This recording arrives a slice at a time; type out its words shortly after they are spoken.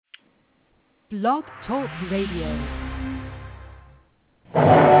Blog Talk Radio.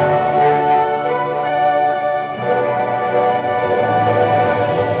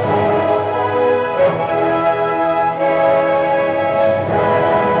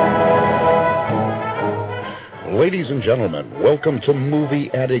 Ladies and gentlemen, welcome to Movie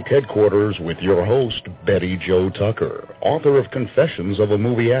Addict Headquarters with your host, Betty Jo Tucker, author of Confessions of a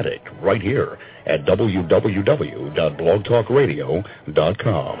Movie Addict, right here at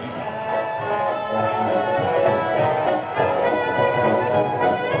www.blogtalkradio.com.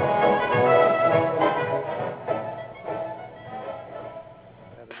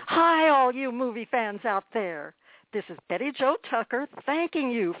 Hi, all you movie fans out there. This is Betty Jo Tucker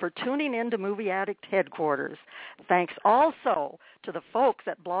thanking you for tuning in to Movie Addict Headquarters. Thanks also to the folks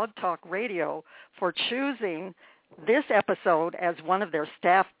at Blog Talk Radio for choosing this episode as one of their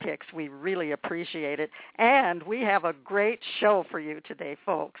staff picks. We really appreciate it. And we have a great show for you today,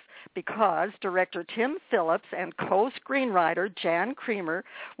 folks, because director Tim Phillips and co-screenwriter Jan Creamer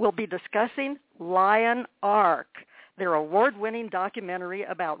will be discussing Lion Ark, their award-winning documentary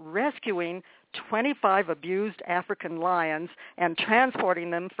about rescuing 25 abused African lions and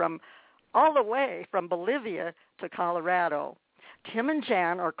transporting them all the way from Bolivia to Colorado. Tim and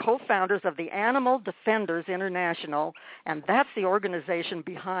Jan are co-founders of the Animal Defenders International, and that's the organization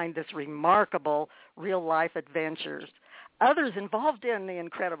behind this remarkable real-life adventures. Others involved in the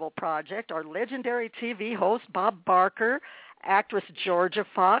incredible project are legendary TV host Bob Barker, actress Jorja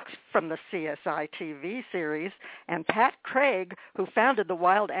Fox from the CSI TV series, and Pat Craig, who founded the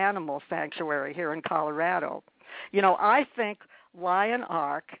Wild Animal Sanctuary here in Colorado. You know, I think Lion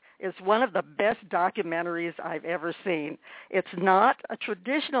Ark is one of the best documentaries I've ever seen. It's not a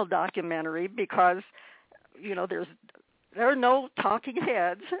traditional documentary because, you know, there are no talking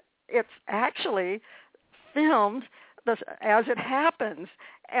heads. It's actually filmed as it happens.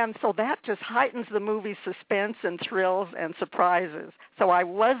 And so that just heightens the movie's suspense and thrills and surprises. So I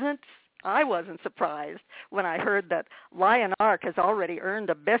wasn't surprised when I heard that Lion Ark has already earned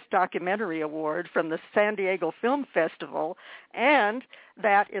a Best Documentary Award from the San Diego Film Festival, and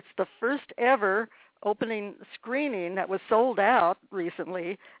that it's the first ever opening screening that was sold out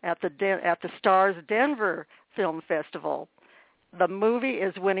recently at the Stars Denver Film Festival. The movie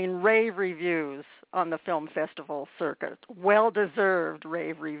is winning rave reviews on the film festival circuit. Well-deserved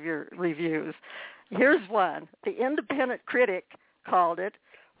rave reviews. Here's one. The Independent Critic called it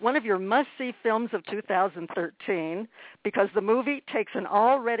one of your must-see films of 2013 because the movie takes an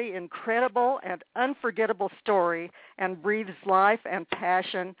already incredible and unforgettable story and breathes life and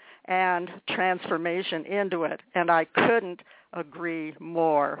passion and transformation into it. And I couldn't agree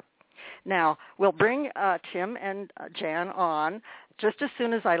more. Now, we'll bring Tim and Jan on just as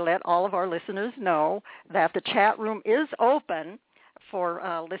soon as I let all of our listeners know that the chat room is open for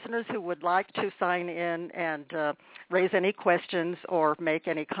listeners who would like to sign in and raise any questions or make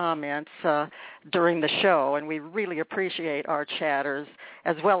any comments during the show. And we really appreciate our chatters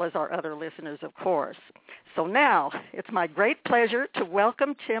as well as our other listeners, of course. So now it's my great pleasure to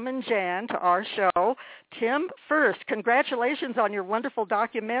welcome Tim and Jan to our show. Tim, first, congratulations on your wonderful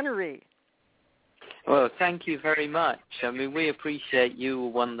documentary. Well, thank you very much. I mean, we appreciate you were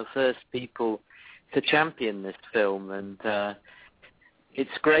one of the first people to champion this film, and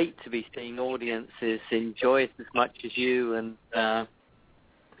it's great to be seeing audiences enjoy it as much as you and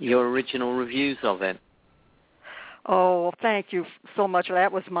your original reviews of it. Oh, thank you so much.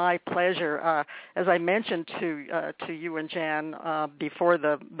 That was my pleasure. As I mentioned to you and Jan before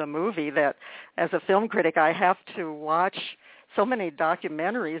the movie, that as a film critic, I have to watch so many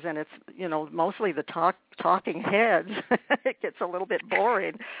documentaries, and it's, you know, mostly the talking heads. It gets a little bit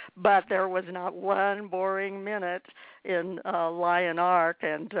boring, but there was not one boring minute in Lion Ark,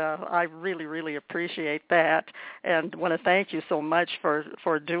 and I really, really appreciate that, and want to thank you so much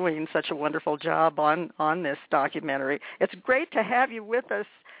for doing such a wonderful job on this documentary. It's great to have you with us,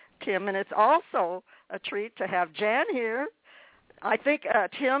 Tim, and it's also a treat to have Jan here. I think,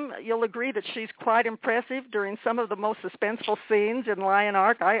 Tim, you'll agree that she's quite impressive during some of the most suspenseful scenes in Lion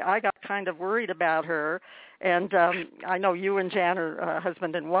Ark. I got kind of worried about her, and I know you and Jan are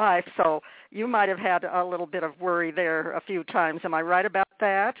husband and wife, so you might have had a little bit of worry there a few times. Am I right about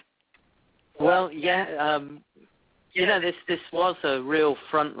that? Well, yeah. You know, this was a real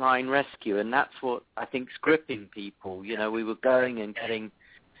frontline rescue, and that's what I think's gripping people. You know, we were going and getting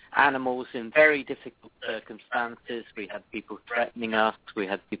animals in very difficult circumstances. We had people threatening us. We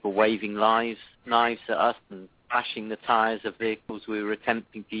had people waving knives at us and flashing the tires of vehicles we were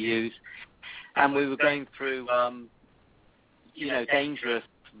attempting to use. And we were going through, dangerous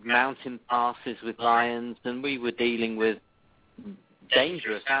mountain passes with lions, and we were dealing with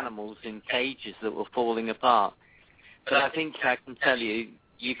dangerous animals in cages that were falling apart. But I think I can tell you,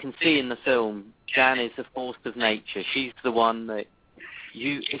 you can see in the film, Jan is a force of nature. She's the one that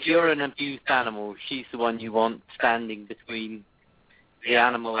if you're an abused animal, she's the one you want standing between the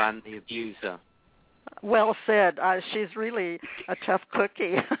animal and the abuser. Well said. She's really a tough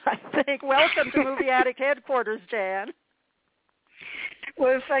cookie, I think. Welcome to Movie Addict Headquarters, Jan.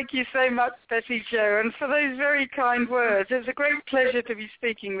 Well, thank you so much, Betty Jo, and for those very kind words. It's a great pleasure to be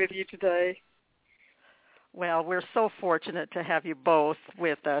speaking with you today. Well, we're so fortunate to have you both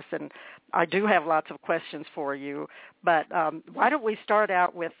with us, and I do have lots of questions for you, but why don't we start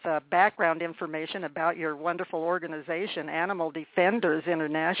out with background information about your wonderful organization, Animal Defenders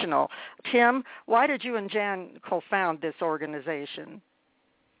International. Tim, why did you and Jan co-found this organization?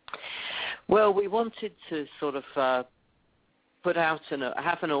 Well, we wanted to sort of have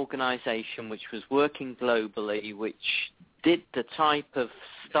an organization which was working globally, which did the type of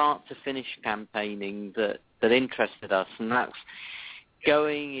start-to-finish campaigning that interested us, and that's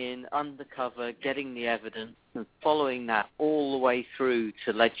going in undercover, getting the evidence, and following that all the way through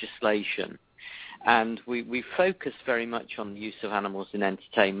to legislation. And we focus very much on the use of animals in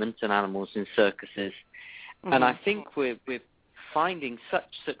entertainment and animals in circuses. Mm-hmm. And I think we're finding such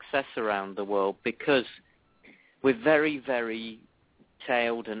success around the world because we're very, very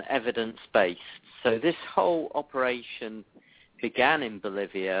detailed and evidence-based. So this whole operation began in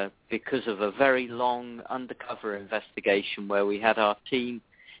Bolivia because of a very long undercover investigation where we had our team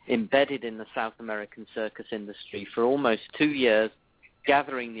embedded in the South American circus industry for almost 2 years,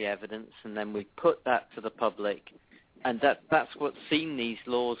 gathering the evidence, and then we put that to the public. And that's what's seen these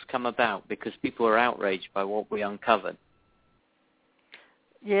laws come about, because people are outraged by what we uncovered.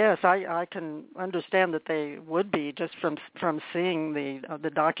 Yes, I can understand that they would be just from seeing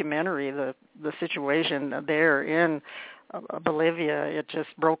the documentary, the situation there in Bolivia. It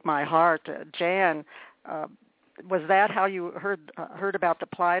just broke my heart. Jan, was that how you heard about the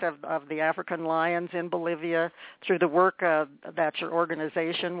plight of the African lions in Bolivia through the work that your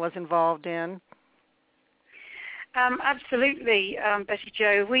organization was involved in? Absolutely, Betty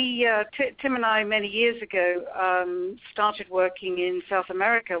Jo. We, Tim and I, many years ago, started working in South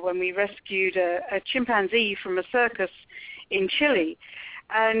America when we rescued a chimpanzee from a circus in Chile.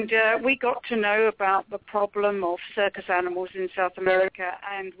 And we got to know about the problem of circus animals in South America,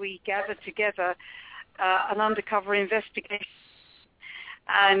 and we gathered together an undercover investigation.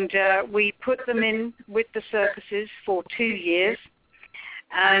 And we put them in with the circuses for 2 years.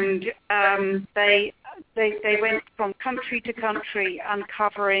 And they went from country to country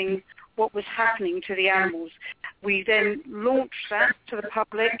uncovering what was happening to the animals. We then launched that to the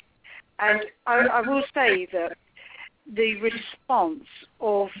public, and I will say that the response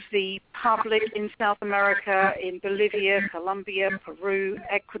of the public in South America, in Bolivia, Colombia, Peru,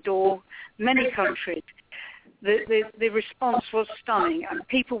 Ecuador, many countries, the response was stunning, and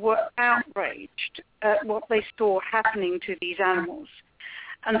people were outraged at what they saw happening to these animals.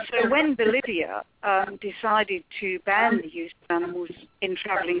 And so when Bolivia decided to ban the use of animals in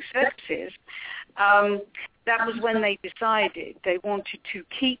traveling circuses, that was when they decided they wanted to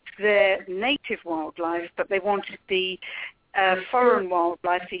keep their native wildlife, but they wanted the foreign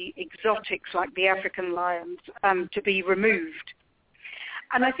wildlife, the exotics like the African lions, to be removed.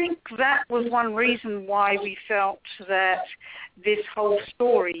 And I think that was one reason why we felt that this whole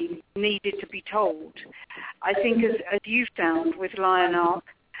story needed to be told. I think as you found with Lion Ark,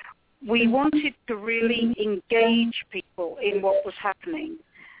 we wanted to really engage people in what was happening.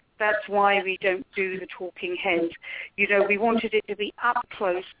 That's why we don't do the talking heads. You know, we wanted it to be up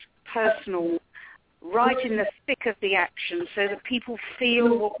close, personal, right in the thick of the action, so that people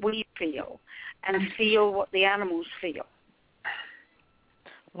feel what we feel and feel what the animals feel.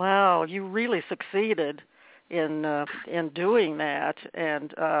 Wow, you really succeeded in doing that,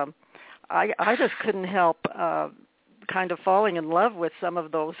 and I just couldn't help kind of falling in love with some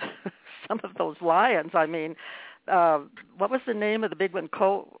of those lions. I mean, what was the name of the big one?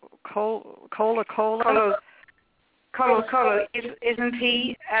 Cola. Colo, isn't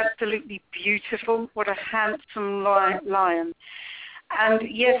he absolutely beautiful? What a handsome lion. And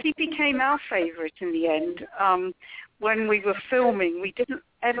yes, he became our favorite in the end. When we were filming, we didn't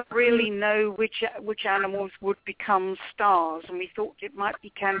ever really know which animals would become stars, and we thought it might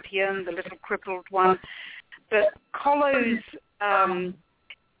be Campion, the little crippled one. But Colo's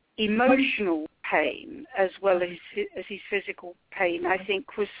emotional pain, as well as his physical pain, I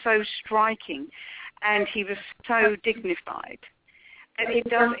think was so striking, and he was so dignified. And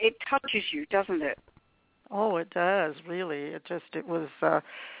it touches you, doesn't it? Oh, it does, really. It was,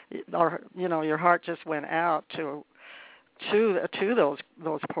 your heart just went out to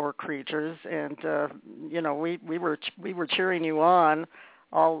those poor creatures, and we were cheering you on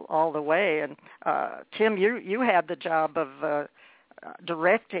all the way. And Tim, you had the job of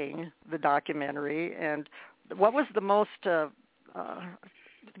directing the documentary, and what was the most the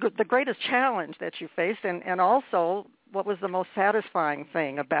greatest challenge that you faced, and also what was the most satisfying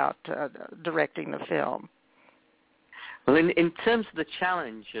thing about directing the film? Well, in terms of the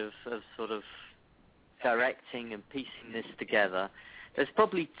challenge of sort of directing and piecing this together, there's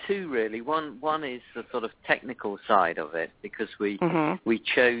probably two really. One is the sort of technical side of it, because we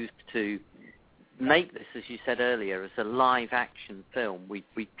chose to make this, as you said earlier, as a live action film. We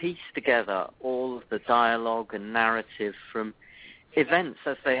pieced together all of the dialogue and narrative from events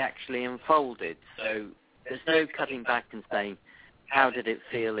as they actually unfolded. So there's no cutting back and saying, how did it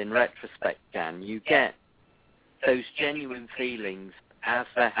feel in retrospect, Dan? You get those genuine feelings as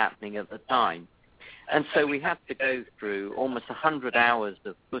they're happening at the time. And so we had to go through almost 100 hours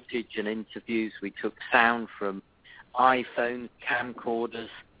of footage and interviews. We took sound from iPhones, camcorders,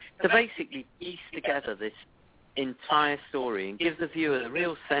 to basically piece together this entire story and give the viewer a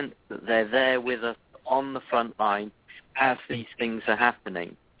real sense that they're there with us on the front line as these things are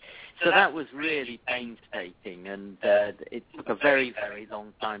happening. So that was really painstaking, and it took a very, very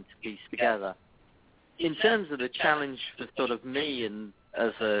long time to piece together. In terms of the challenge for sort of me and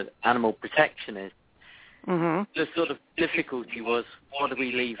as an animal protectionist, the sort of difficulty was, what do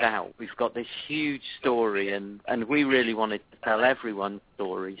we leave out? We've got this huge story, and we really wanted to tell everyone's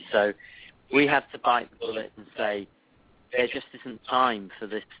story. So we had to bite the bullet and say, there just isn't time for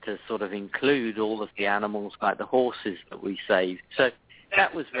this to sort of include all of the animals, like the horses that we saved. So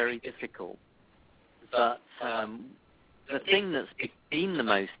that was very difficult. But the thing that's been the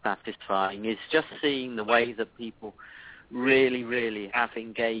most satisfying is just seeing the way that people really, really have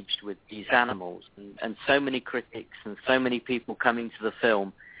engaged with these animals. And so many critics and so many people coming to the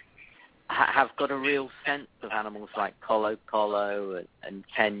film have got a real sense of animals like Colo Colo and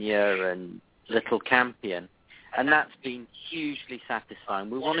Kenya and Little Campion. And that's been hugely satisfying.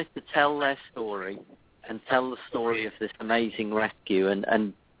 We wanted to tell their story and tell the story of this amazing rescue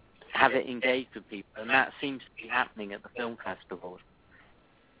and have it engage with people. And that seems to be happening at the film festivals.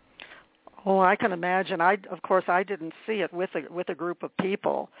 Oh, I can imagine. Of course, I didn't see it with a group of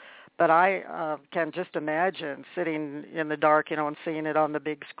people, but I can just imagine sitting in the dark, and seeing it on the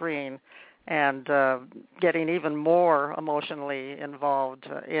big screen, and getting even more emotionally involved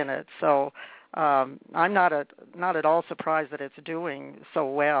in it. So I'm not at all surprised that it's doing so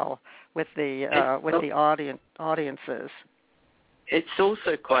well with the audiences. It's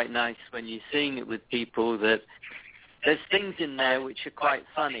also quite nice when you're seeing it with people that there's things in there which are quite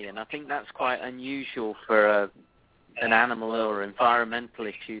funny, and I think that's quite unusual for an animal or environmental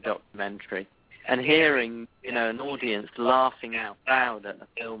issue documentary. And hearing, an audience laughing out loud at a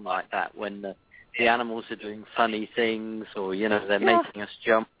film like that when the animals are doing funny things, or, they're making us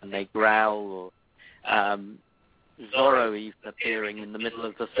jump and they growl, or Zorro even appearing in the middle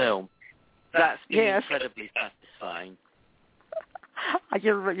of the film, that's been incredibly satisfying.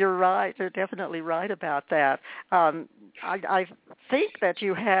 You're right. You're definitely right about that. I think that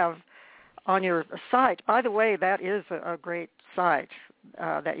you have on your site. By the way, that is a great site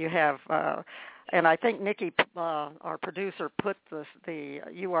that you have, and I think Nikki, our producer, put the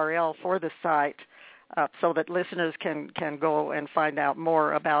URL for the site so that listeners can go and find out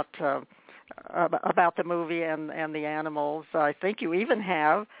more about the movie and the animals. I think you even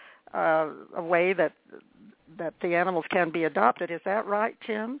have a way that the animals can be adopted. Is that right,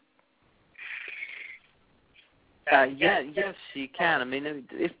 Tim? Yes, you can. I mean,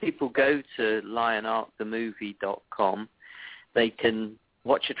 if people go to lionarkthemovie.com, they can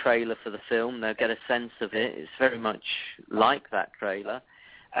watch a trailer for the film. They'll get a sense of it. It's very much like that trailer.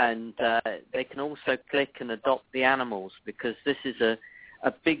 And they can also click and adopt the animals, because this is a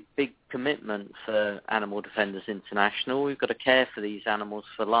big, big commitment for Animal Defenders International. We've got to care for these animals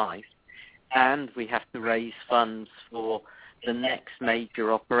for life. And we have to raise funds for the next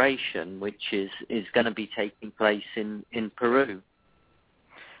major operation, which is going to be taking place in Peru.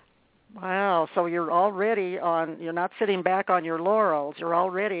 Wow! So you're already you're not sitting back on your laurels. You're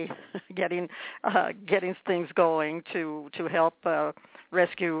already getting things going to help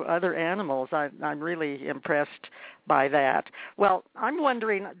rescue other animals. I'm really impressed by that. Well, I'm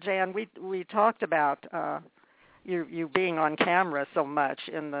wondering, Jan, we talked about you being on camera so much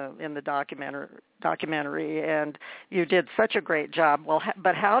in the documentary, and you did such a great job. Well,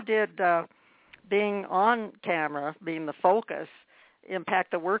 but how did being on camera, being the focus, impact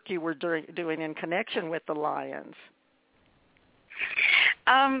the work you were doing in connection with the lions?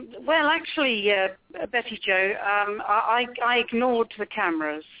 Well, actually, Betty Jo, I ignored the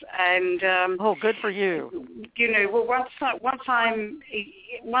cameras, and oh, good for you. You know, well, once I'm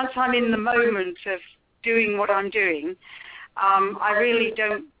in the moment of doing what I'm doing, I really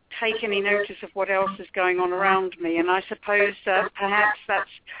don't take any notice of what else is going on around me, and I suppose that perhaps that's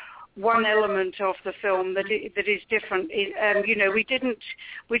one element of the film that is different. You know, we didn't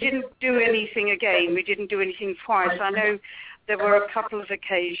do anything again. We didn't do anything twice. I know there were a couple of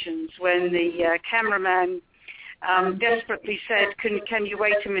occasions when the cameraman desperately said, can you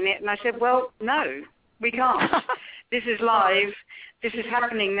wait a minute? And I said, well, no, we can't. This is live. This is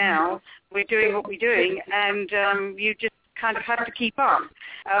happening now. We're doing what we're doing, and you just kind of have to keep up.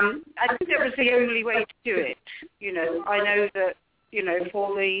 I think that was the only way to do it. You know, I know that, you know,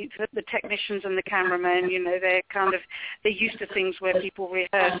 for the technicians and the cameramen, you know, they're used to things where people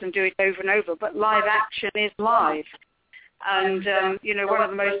rehearse and do it over and over, but live action is live. And, you know, one of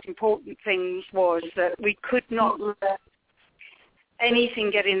the most important things was that we could not let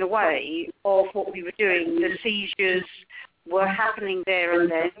anything get in the way of what we were doing. The seizures were happening there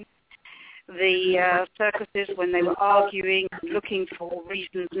and then. The circuses, when they were arguing and looking for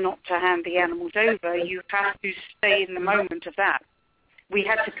reasons not to hand the animals over, you have to stay in the moment of that. We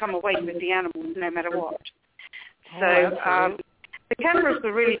had to come away with the animals no matter what. So the cameras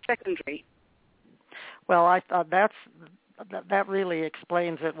were really secondary. Well, I thought that really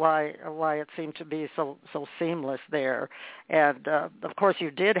explains it, why it seemed to be so seamless there. And of course,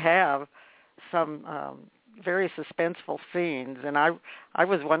 you did have some very suspenseful scenes, and I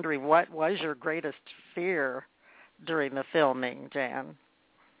was wondering, what was your greatest fear during the filming, Jan?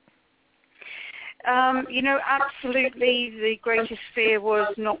 You know, absolutely the greatest fear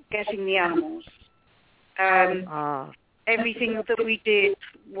was not getting the animals. Everything that we did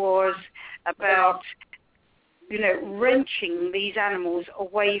was about, you know, wrenching these animals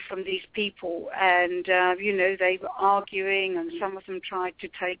away from these people. And, you know, they were arguing, and some of them tried to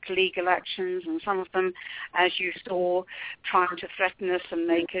take legal actions, and some of them, as you saw, trying to threaten us and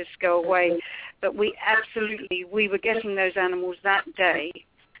make us go away. But we were getting those animals that day,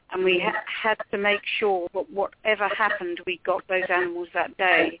 and we had to make sure that whatever happened, we got those animals that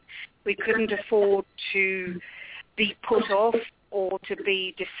day. We couldn't afford to be put off or to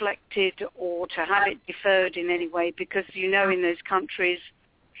be deflected or to have it deferred in any way, because, you know, in those countries,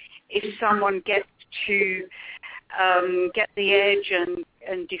 if someone gets to get the edge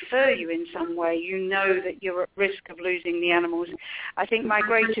and defer you in some way, you know that you're at risk of losing the animals. I think my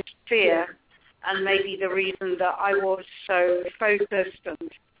greatest fear, and maybe the reason that I was so focused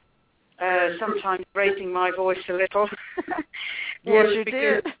and sometimes raising my voice a little, yes, you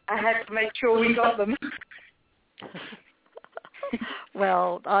did. I had to make sure we got them.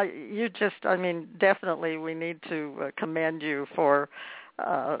 Well, definitely we need to commend you for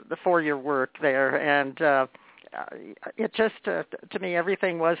your work there. And it just, to me,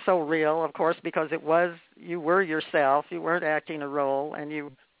 everything was so real, of course, because you were yourself. You weren't acting a role, and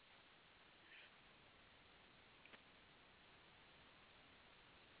you...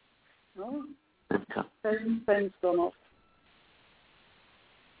 Oh, phone's gone off.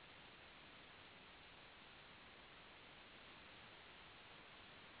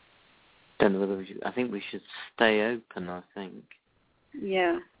 Don't know whether I think we should stay open, I think.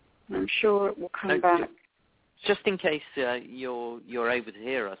 Yeah, I'm sure it will come back. Just in case you're able to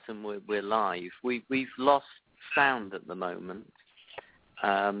hear us and we're live, we've lost sound at the moment.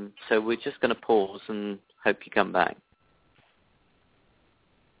 So we're just going to pause and hope you come back.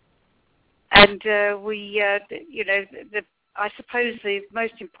 And I suppose the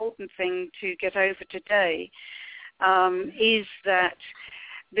most important thing to get over today is that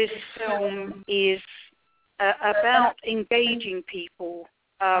this film is about engaging people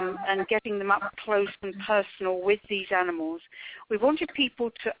and getting them up close and personal with these animals. We wanted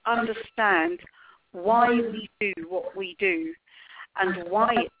people to understand why we do what we do and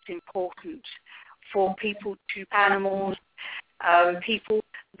why it's important for people to animals, people,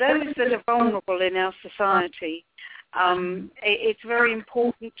 those that are vulnerable in our society. It's very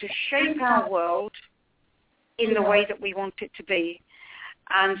important to shape our world in the way that we want it to be.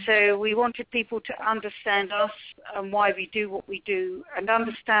 And so we wanted people to understand us and why we do what we do, and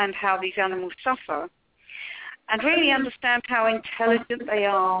understand how these animals suffer, and really understand how intelligent they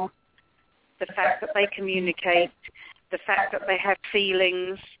are, the fact that they communicate, the fact that they have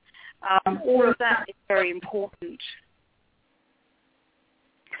feelings. All of that is very important.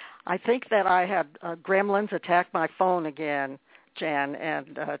 I think that I had gremlins attack my phone again, Jan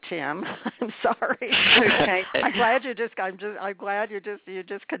and Tim. I'm sorry. Okay. I'm glad you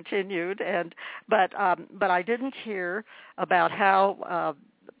just continued, but I didn't hear about how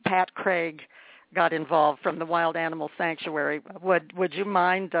Pat Craig got involved from the Wild Animal Sanctuary. Would you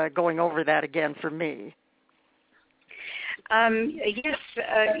mind going over that again for me? Yes,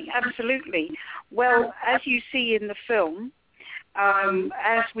 absolutely. Well, as you see in the film,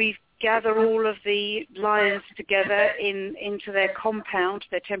 as we gather all of the lions together into their compound,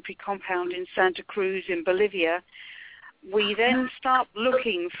 their temporary compound in Santa Cruz in Bolivia, we then start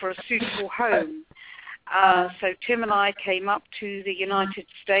looking for a suitable home. So Tim and I came up to the United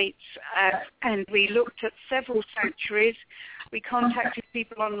States and we looked at several sanctuaries. We contacted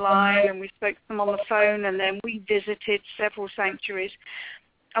people online and we spoke to them on the phone, and then we visited several sanctuaries.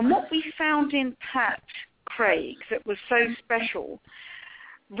 And what we found in Pat Craig that was so special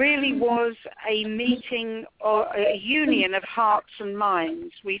really was a meeting or a union of hearts and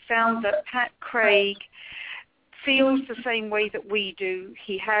minds. We found that Pat Craig feels the same way that we do.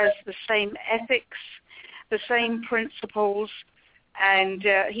 He has the same ethics, the same principles, and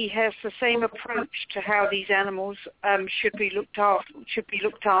he has the same approach to how these animals should be looked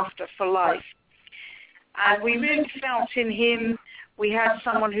after for life. And we really felt in him we had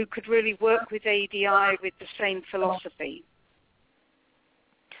someone who could really work with ADI with the same philosophy.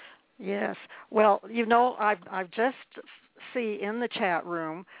 Yes. Well, I've just see in the chat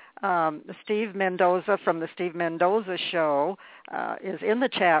room Steve Mendoza from the Steve Mendoza Show is in the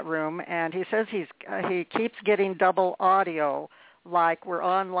chat room, and he says he keeps getting double audio, like we're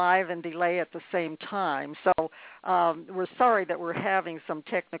on live and delay at the same time. So we're sorry that we're having some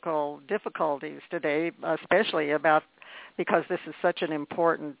technical difficulties today, especially because this is such an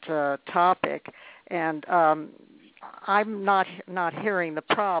important topic, and I'm not hearing the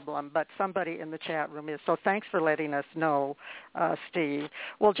problem, but somebody in the chat room is. So thanks for letting us know, Steve.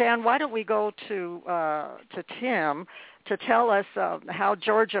 Well, Jan, why don't we go to Tim to tell us how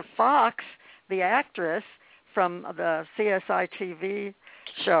Jorja Fox, the actress from the CSI TV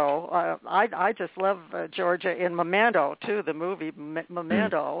show, I just love Jorja in Memento too, the movie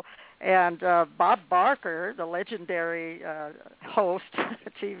Memento. And Bob Barker, the legendary host,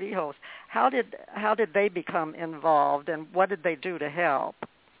 TV host, how did they become involved, and what did they do to help?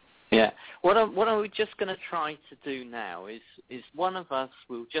 Yeah, what are we just going to try to do now is one of us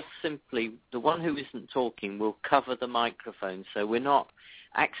will just simply, the one who isn't talking will cover the microphone, so we're not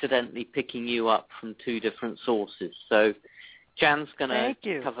accidentally picking you up from two different sources. So Jan's going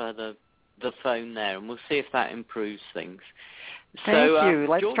to cover the phone there, and we'll see if that improves things. Thank you.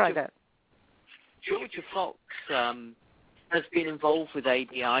 Let's try that. Jorja Fox has been involved with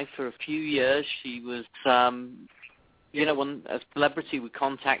ADI for a few years. She was, a celebrity we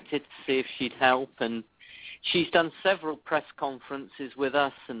contacted to see if she'd help, and she's done several press conferences with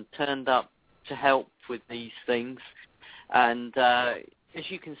us and turned up to help with these things. And as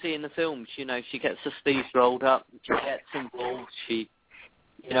you can see in the film, she gets her sleeves rolled up, she gets involved, she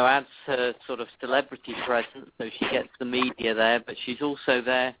adds her sort of celebrity presence, so she gets the media there, but she's also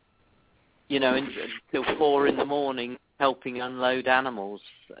there, until 4 a.m, helping unload animals,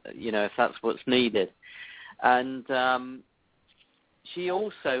 if that's what's needed. And she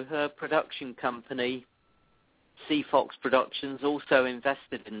also, her production company, Sea Fox Productions, also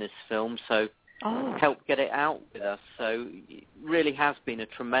invested in this film, so helped get it out with us. So it really has been a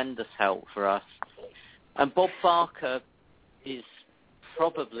tremendous help for us. And Bob Barker is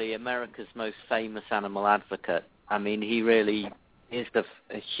probably America's most famous animal advocate. I mean, he really is a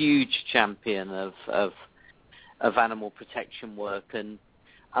huge champion of animal protection work. And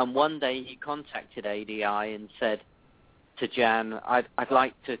one day he contacted ADI and said to Jan, I'd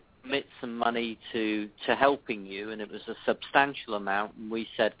like to commit some money to helping you, and it was a substantial amount. And we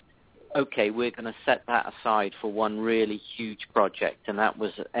said, okay, we're going to set that aside for one really huge project, and that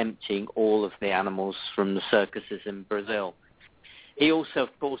was emptying all of the animals from the circuses in Brazil. He also, of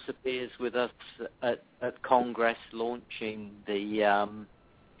course, appears with us at Congress launching the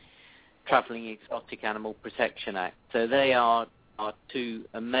Traveling Exotic Animal Protection Act. So they are two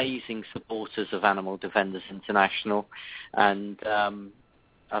amazing supporters of Animal Defenders International and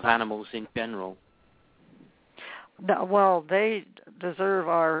of animals in general. Well, they deserve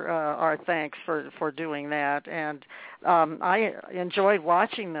our thanks for doing that, and I enjoyed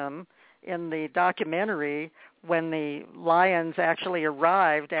watching them in the documentary when the lions actually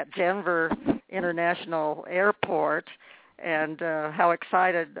arrived at Denver International Airport, and how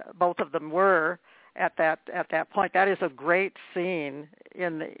excited both of them were at that point. That is a great scene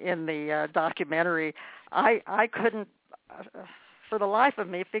in the documentary. I couldn't, for the life of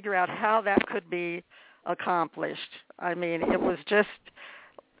me, figure out how that could be accomplished. I mean, it was just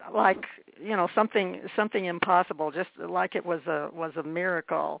like, you know, something impossible, just like it was a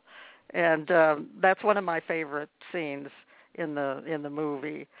miracle. And that's one of my favorite scenes in the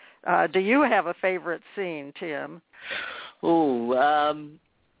movie. Do you have a favorite scene, Tim?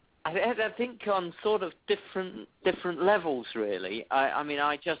 I think on sort of different levels, really. I mean,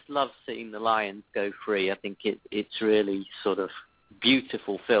 I just love seeing the lions go free. I think it's really sort of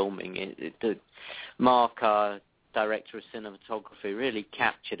beautiful filming. Mark, our director of cinematography, really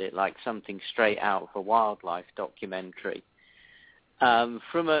captured it like something straight out of a wildlife documentary.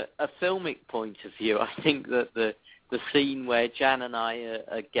 From a filmic point of view, I think that the scene where Jan and I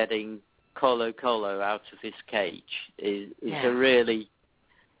are getting Colo out of his cage is a really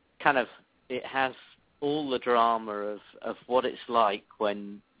kind of, it has all the drama of what it's like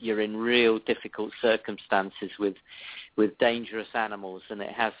when you're in real difficult circumstances with dangerous animals, and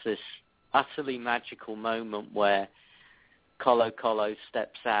it has this utterly magical moment where Colo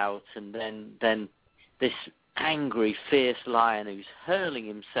steps out, and then this angry, fierce lion who's hurling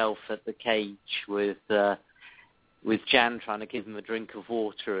himself at the cage with Jan trying to give him a drink of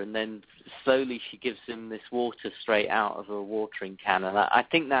water, and then slowly she gives him this water straight out of a watering can. And I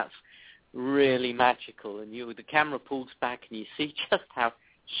think that's really magical. And the camera pulls back and you see just how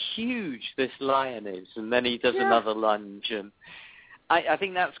huge this lion is, and then he does another lunge. And I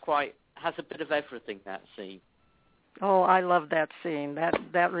think that's has a bit of everything, that scene. Oh, I love that scene.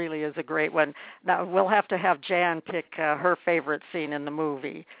 That really is a great one. Now, we'll have to have Jan pick her favorite scene in the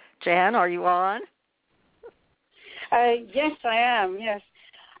movie. Jan, are you on? Yes, I am. Yes.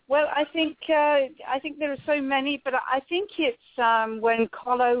 Well, I think there are so many, but I think it's when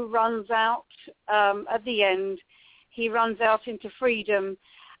Colo runs out at the end. He runs out into freedom,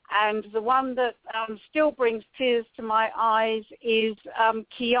 and the one that still brings tears to my eyes is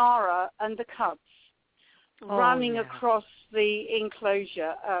Kiara and the cubs running across the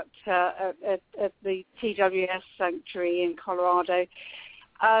enclosure at the TWS sanctuary in Colorado,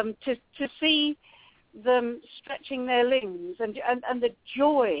 to see them stretching their limbs and the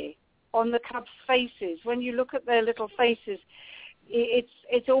joy on the cubs' faces. When you look at their little faces,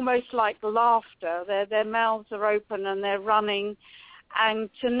 it's almost like laughter. Their mouths are open and they're running, and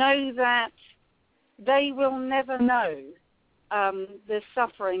to know that they will never know the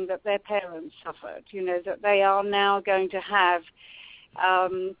suffering that their parents suffered, you know, that they are now going to have,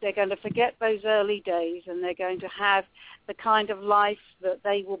 they're going to forget those early days, and they're going to have the kind of life that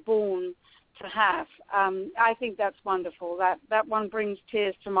they were born to have. I think that's wonderful. That one brings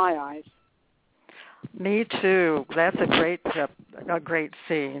tears to my eyes. Me too. That's a great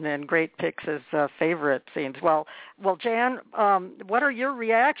scene, and great picks as favorite scenes. Well, Jan, what are your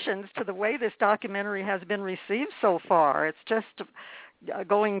reactions to the way this documentary has been received so far? It's just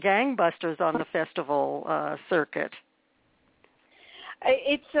going gangbusters on the festival circuit.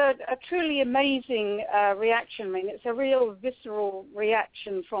 It's a truly amazing reaction. I mean, it's a real visceral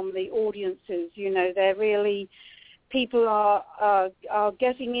reaction from the audiences. You know, they're really, people are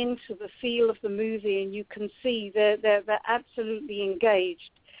getting into the feel of the movie, and you can see they're absolutely engaged,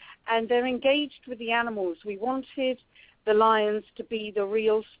 and they're engaged with the animals. We wanted the lions to be the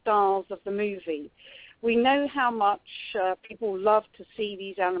real stars of the movie. We know how much people love to see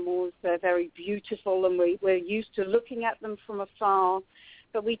these animals. They're very beautiful, and we're used to looking at them from afar,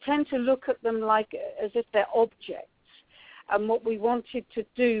 but we tend to look at them like as if they're objects. And what we wanted to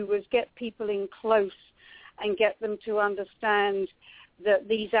do was get people in close and get them to understand that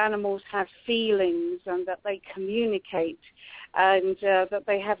these animals have feelings, and that they communicate, and that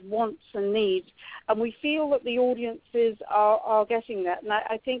they have wants and needs. And we feel that the audiences are getting that. And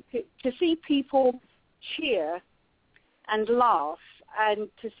I think to see people cheer and laugh, and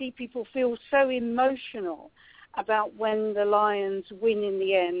to see people feel so emotional about when the lions win in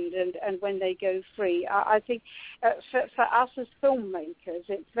the end, and when they go free, I think for us as filmmakers,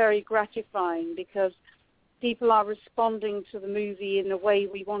 it's very gratifying, because people are responding to the movie in the way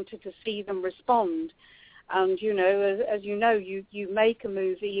we wanted to see them respond. And, you know, as you know, you make a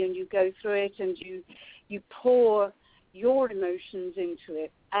movie and you go through it, and you pour your emotions into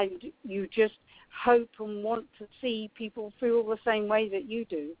it, and you just hope and want to see people feel the same way that you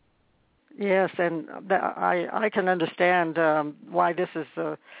do. Yes, and I can understand why this is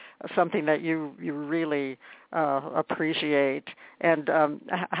something that you really appreciate. And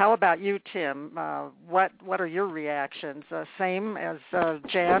how about you, Tim? What are your reactions? Same as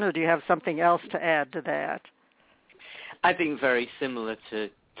Jan, or do you have something else to add to that? I think very similar to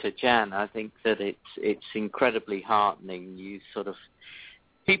Jan. I think that it's incredibly heartening. You sort of,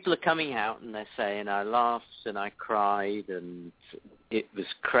 people are coming out and they're saying, I laughed and I cried, and It was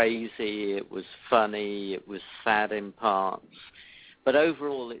crazy, it was funny, it was sad in parts. But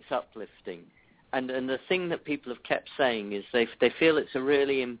overall, it's uplifting. And the thing that people have kept saying is they feel it's a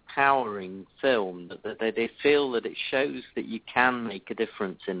really empowering film, that they feel that it shows that you can make a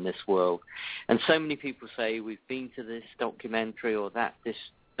difference in this world. And so many people say, we've been to this documentary or this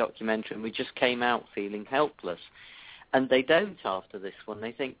documentary, and we just came out feeling helpless. And they don't after this one.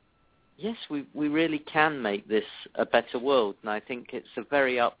 They think, yes, we really can make this a better world. And I think it's a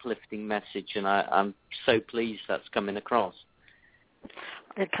very uplifting message, and I'm so pleased that's coming across.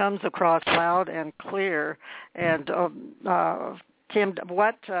 It comes across loud and clear. And Tim,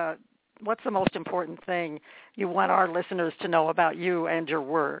 what's the most important thing you want our listeners to know about you and your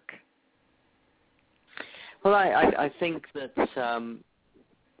work? Well, I think that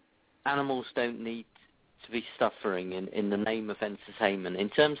animals don't need to be suffering in the name of entertainment. In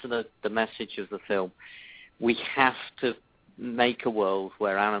terms of the message of the film, we have to make a world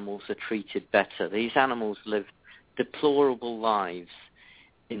where animals are treated better. These animals live deplorable lives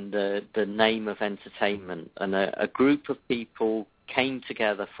in the name of entertainment, and a group of people came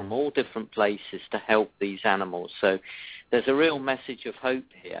together from all different places to help these animals. So there's a real message of hope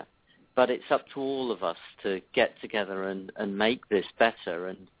here, but it's up to all of us to get together and make this better.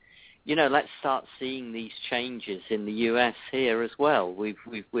 And let's start seeing these changes in the US here as well.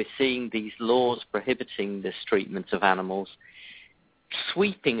 We're seeing these laws prohibiting this treatment of animals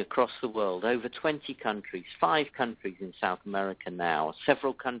sweeping across the world, over 20 countries, 5 countries in South America now,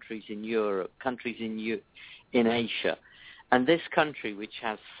 several countries in Europe, countries in Asia. And this country, which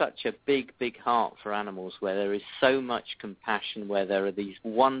has such a big, big heart for animals, where there is so much compassion, where there are these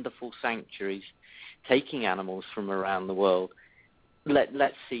wonderful sanctuaries taking animals from around the world,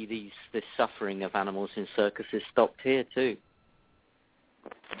 let's see this suffering of animals in circuses stopped here too.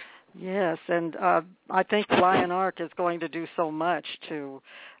 Yes, and I think Lion Ark is going to do so much to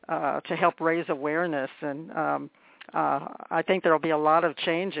help raise awareness, and I think there will be a lot of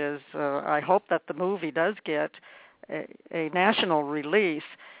changes. I hope that the movie does get a national release.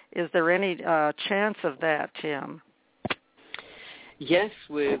 Is there any chance of that, Tim? Yes,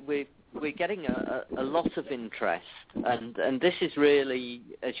 we're getting a lot of interest, and this is really,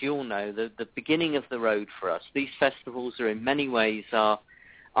 as you all know, the beginning of the road for us. These festivals are in many ways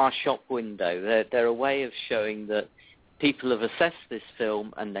our shop window. They're a way of showing that people have assessed this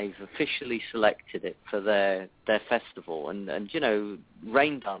film and they've officially selected it for their festival. And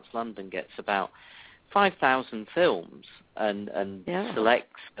Rain Dance London gets about 5,000 films and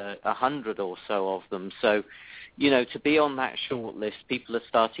selects 100 or so of them. So, to be on that short list, people are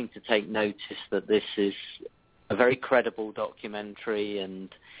starting to take notice that this is a very credible documentary, and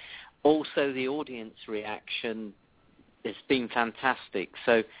also the audience reaction has been fantastic.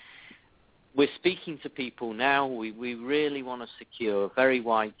 So we're speaking to people now. We really want to secure a very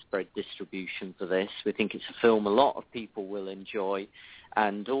widespread distribution for this. We think it's a film a lot of people will enjoy,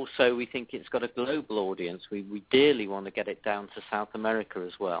 and also we think it's got a global audience. We dearly want to get it down to South America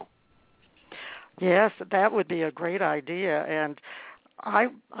as well. Yes, that would be a great idea, and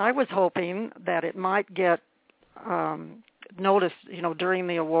I was hoping that it might get noticed, during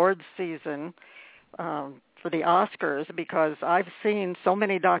the awards season for the Oscars, because I've seen so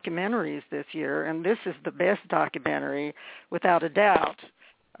many documentaries this year, and this is the best documentary, without a doubt,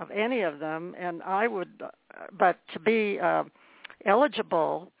 of any of them. And but to be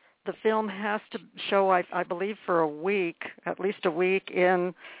eligible, the film has to show, I believe, for a week, at least a week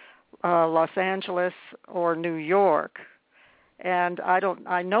in Los Angeles or New York. And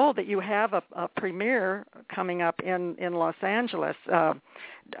I know that you have a premiere coming up in Los Angeles.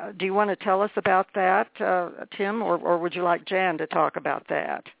 Do you want to tell us about that, Tim, or would you like Jan to talk about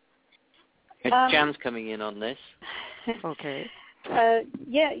that? Jan's coming in on this. Okay.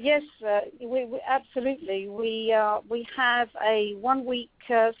 Yes, we absolutely. We have a 1-week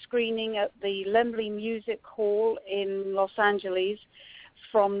screening at the Lemley Music Hall in Los Angeles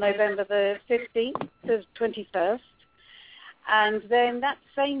from November the 15th to 21st. And then that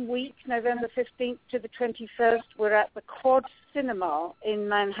same week, November 15th to the 21st, we're at the Quad Cinema in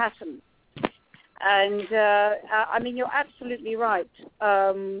Manhattan. And, you're absolutely right.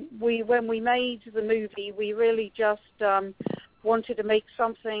 When we made the movie, we really just wanted to make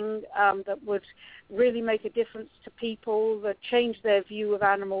something that would really make a difference to people, that change their view of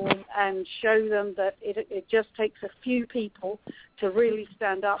animals, and show them that it just takes a few people to really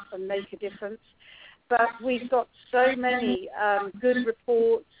stand up and make a difference. But we've got so many good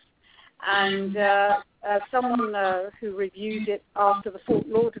reports, and someone who reviewed it after the Fort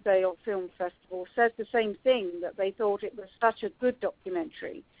Lauderdale Film Festival said the same thing, that they thought it was such a good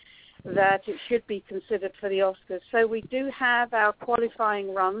documentary. that it should be considered for the Oscars. So we do have our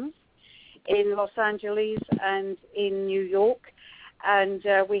qualifying runs in Los Angeles and in New York, and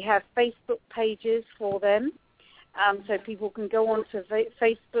we have Facebook pages for them. So people can go on to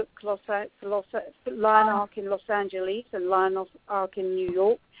Facebook, Lion Ark in Los Angeles and Lion Ark in New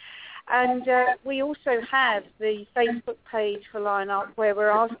York. And we also have the Facebook page for Lion Ark where we're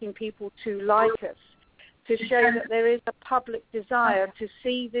asking people to like us, to show that there is a public desire to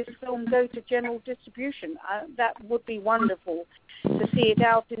see this film go to general distribution. That would be wonderful, to see it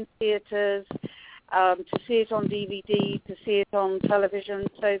out in theaters, to see it on DVD, to see it on television,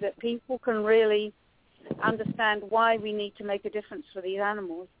 so that people can really understand why we need to make a difference for these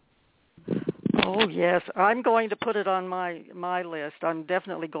animals. Oh, yes. I'm going to put it on my list. I'm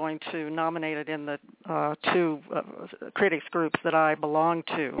definitely going to nominate it in the two critics groups that I belong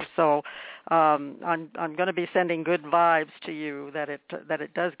to. So I'm going to be sending good vibes to you that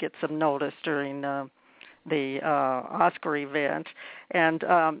it does get some notice during the Oscar event. And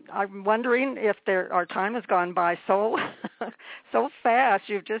I'm wondering if our time has gone by so fast.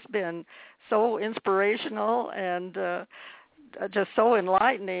 You've just been so inspirational and just so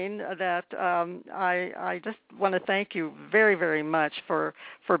enlightening that I just want to thank you very, very much for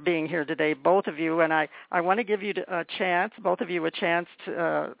being here today, both of you. And I want to give you both of you a chance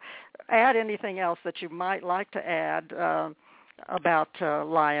to add anything else that you might like to add about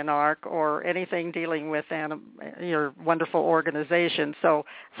Lion Ark or anything dealing with your wonderful organization. So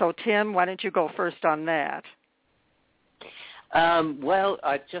Tim, why don't you go first on that? Well,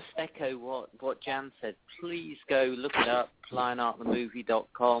 I'd just echo what Jan said. Please go look it up,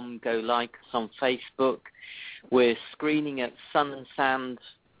 lionarkthemovie.com. Go like us on Facebook. We're screening at Sun and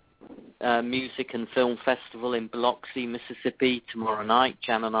Sand Music and Film Festival in Biloxi, Mississippi tomorrow night.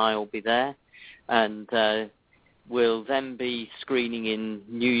 Jan and I will be there. And we'll then be screening in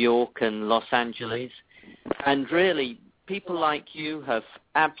New York and Los Angeles. And really, people like you have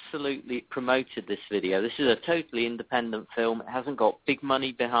absolutely promoted this video. This is a totally independent film. It hasn't got big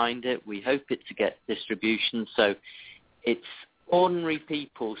money behind it. We hope it to get distribution. So it's ordinary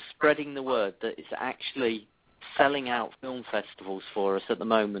people spreading the word that it's actually selling out film festivals for us at the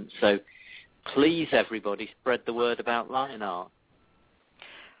moment. So please, everybody, spread the word about Lion Ark.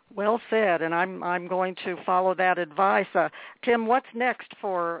 Well said, and I'm going to follow that advice. Tim, what's next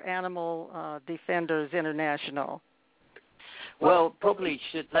for Animal Defenders International? Well, probably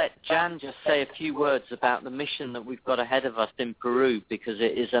should let Jan just say a few words about the mission that we've got ahead of us in Peru, because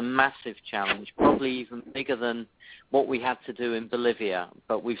it is a massive challenge, probably even bigger than what we had to do in Bolivia.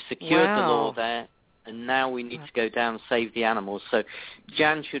 But we've secured the law there, and now we need to go down and save the animals. So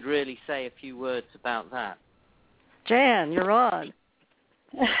Jan should really say a few words about that. Jan, you're on.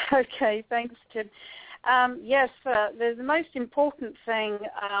 Okay, thanks, Tim. Yes, the most important thing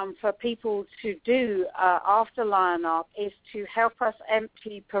for people to do after Lion Ark is to help us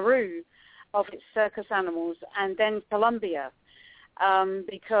empty Peru of its circus animals, and then Colombia,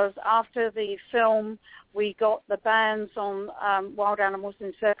 because after the film we got the bans on wild animals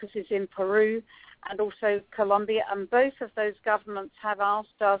in circuses in Peru and also Colombia, and both of those governments have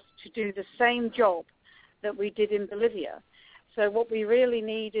asked us to do the same job that we did in Bolivia. So what we really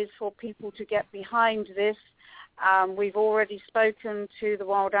need is for people to get behind this. We've already spoken to the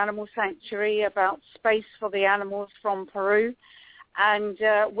Wild Animal Sanctuary about space for the animals from Peru, and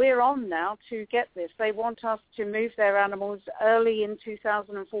we're on now to get this. They want us to move their animals early in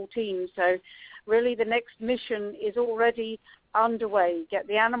 2014. So really the next mission is already underway. Get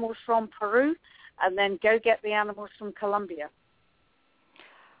the animals from Peru and then go get the animals from Colombia.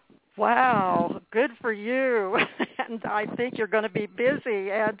 Wow, good for you. And I think you're going to be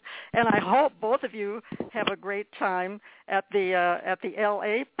busy, and I hope both of you have a great time at the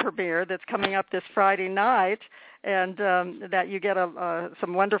LA premiere that's coming up this Friday night, and that you get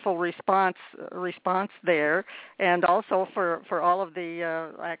some wonderful response there, and also for all of the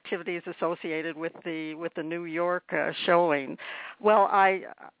activities associated with the New York showing. Well,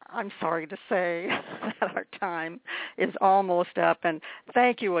 I'm sorry to say that our time is almost up, and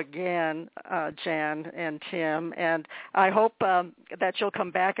thank you again, Jan and Tim, and I hope that you'll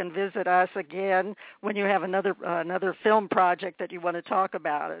come back and visit us again when you have another film project that you want to talk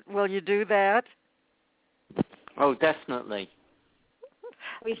about. Will you do that? Oh, definitely.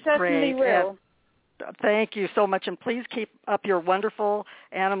 We certainly will. Thank you so much, and please keep up your wonderful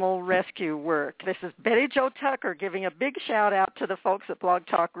animal rescue work. This is Betty Jo Tucker giving a big shout-out to the folks at Blog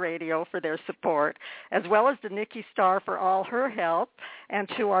Talk Radio for their support, as well as to Nikki Starr for all her help. and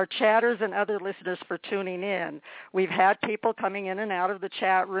to our chatters and other listeners for tuning in. We've had people coming in and out of the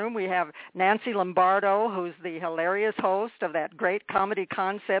chat room. We have Nancy Lombardo, who's the hilarious host of that great Comedy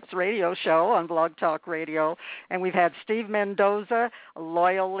Concepts radio show on Blog Talk Radio, and we've had Steve Mendoza, a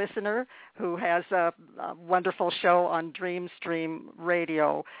loyal listener, who has a wonderful show on Dreamstream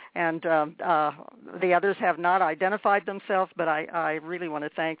Radio. And the others have not identified themselves, but I really want to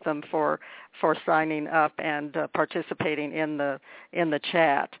thank them for signing up and participating in the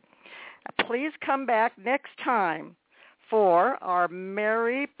chat. Please come back next time for our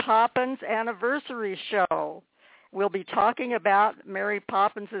Mary Poppins anniversary show. We'll be talking about Mary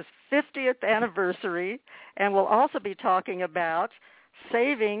Poppins' 50th anniversary, and we'll also be talking about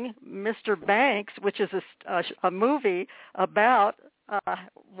Saving Mr. Banks, which is a movie about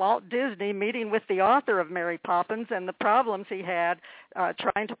Walt Disney meeting with the author of Mary Poppins and the problems he had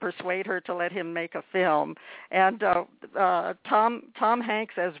trying to persuade her to let him make a film. And Tom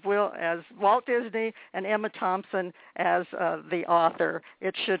Hanks as Walt Disney and Emma Thompson as the author.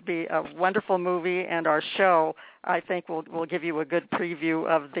 It should be a wonderful movie, and our show, I think, will give you a good preview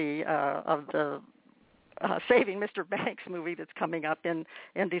of the Saving Mr. Banks movie that's coming up in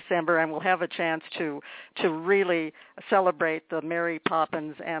December, and we'll have a chance to really celebrate the Mary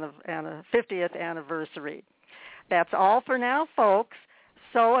Poppins and 50th anniversary. That's all for now, folks.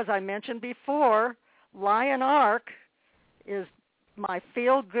 So, as I mentioned before, Lion Ark is my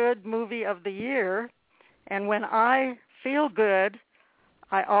feel-good movie of the year, and when I feel good,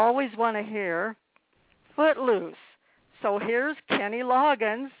 I always want to hear Footloose. So here's Kenny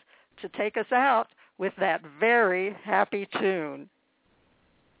Loggins to take us out with that very happy tune.